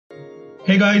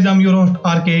Hey guys, I'm your host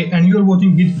RK and you're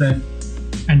watching with Friend.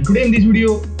 And today in this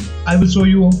video, I will show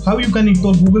you how you can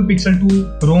install Google Pixel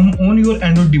 2 ROM on your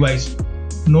Android device.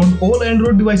 Not all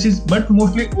Android devices, but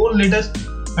mostly all latest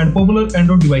and popular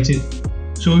Android devices.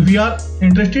 So if you are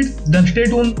interested, then stay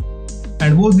tuned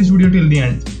and watch this video till the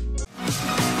end.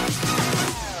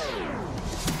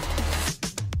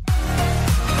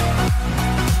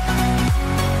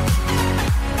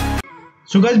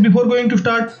 So guys, before going to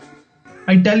start,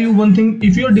 I tell you one thing,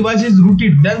 if your device is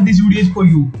rooted, then this video is for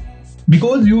you,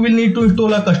 because you will need to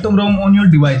install a custom ROM on your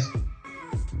device.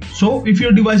 So if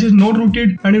your device is not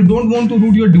rooted and you don't want to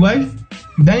root your device,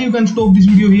 then you can stop this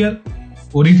video here.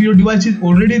 Or if your device is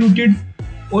already rooted,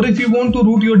 or if you want to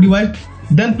root your device,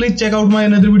 then please check out my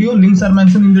another video, links are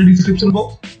mentioned in the description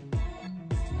box.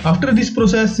 After this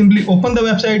process, simply open the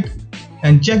website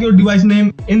and check your device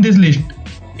name in this list.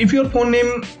 If your phone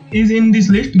name is in this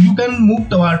list, you can move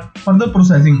toward further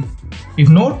processing. If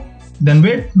not, then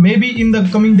wait, maybe in the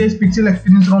coming days Pixel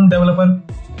Experience ROM developer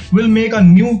will make a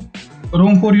new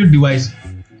ROM for your device.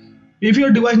 If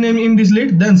your device name in this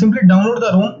list, then simply download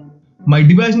the ROM. My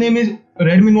device name is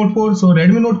Redmi Note 4, so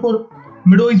Redmi Note 4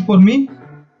 Mido is for me.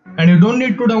 And you don't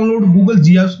need to download Google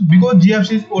GFs because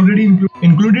GFs is already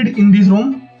included in this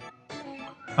ROM.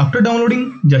 After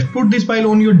downloading, just put this file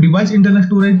on your device internal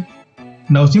storage.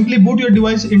 Now simply boot your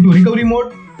device into recovery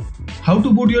mode. How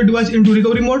to boot your device into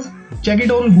recovery mode? Check it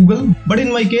on Google, but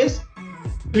in my case,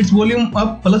 it's volume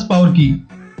up plus power key.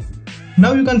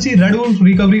 Now you can see Red Wolf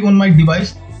recovery on my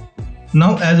device.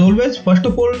 Now as always, first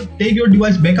of all, take your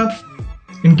device backup.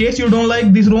 In case you don't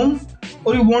like this ROM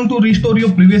or you want to restore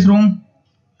your previous ROM.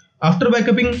 After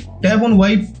backupping, tap on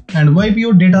wipe and wipe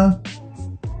your data.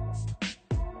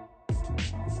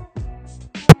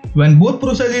 When both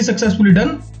process is successfully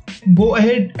done, go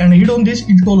ahead and hit on this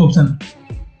install option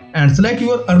and select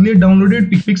your earlier downloaded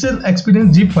Pixel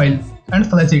Experience zip file and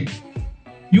flash it.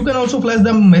 You can also flash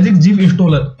the Magic Zip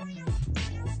installer.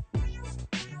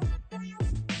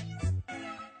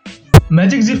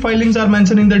 Magic Zip file links are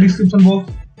mentioned in the description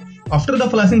box. After the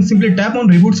flashing, simply tap on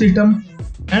reboot system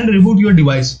and reboot your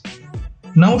device.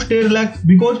 Now stay relaxed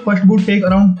because first boot take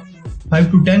around 5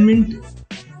 to 10 minutes.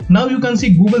 Now you can see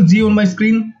Google G on my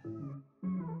screen.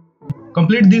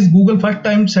 Complete this Google first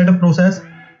time setup process.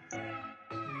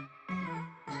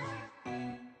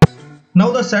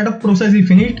 Now the setup process is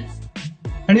finished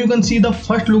and you can see the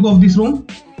first look of this ROM.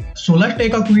 So let's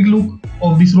take a quick look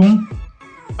of this ROM.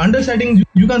 Under settings,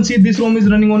 you can see this ROM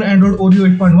is running on Android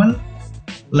Oreo 8.1.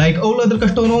 Like all other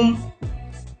custom ROM,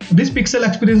 this Pixel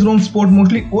Experience ROM supports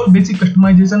mostly all basic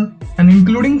customization and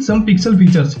including some Pixel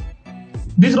features.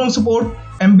 This ROM supports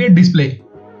ambient display,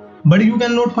 but you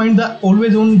cannot find the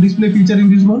always on display feature in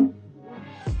this ROM.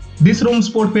 This ROM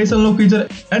supports face unlock feature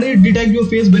and it detects your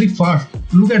face very fast.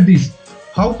 Look at this,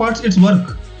 how fast it's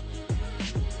work.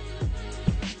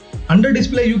 Under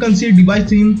display you can see device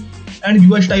theme and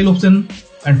UI style option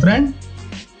and friend.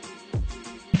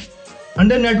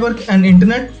 Under network and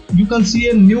internet you can see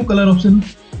a new color option,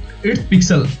 it's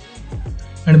Pixel.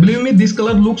 And believe me, this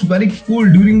color looks very cool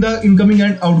during the incoming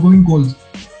and outgoing calls.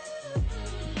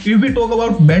 If we talk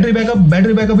about battery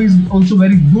backup is also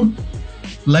very good.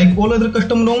 Like all other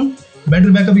custom ROM,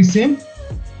 battery backup is same.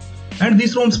 And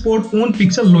this ROM supports own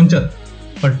Pixel launcher.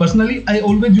 But personally, I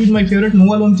always use my favorite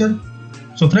Nova launcher.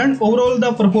 So friend, overall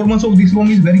the performance of this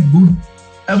ROM is very good.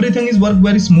 Everything is worked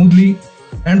very smoothly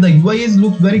and the UI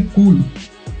looks very cool.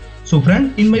 So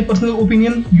friend, in my personal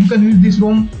opinion, you can use this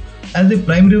ROM as a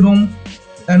primary ROM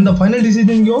and the final decision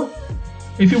is yours.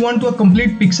 If you want to a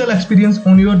complete Pixel experience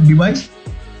on your device,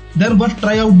 then first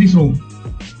try out this ROM.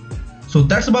 So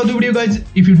that's about the video guys.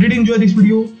 If you did enjoy this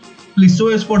video, please show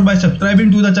your support by subscribing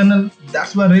to the channel.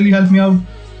 That's what really helps me out.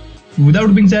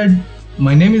 Without being said,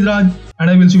 my name is Raj and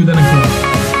I will see you in the next one.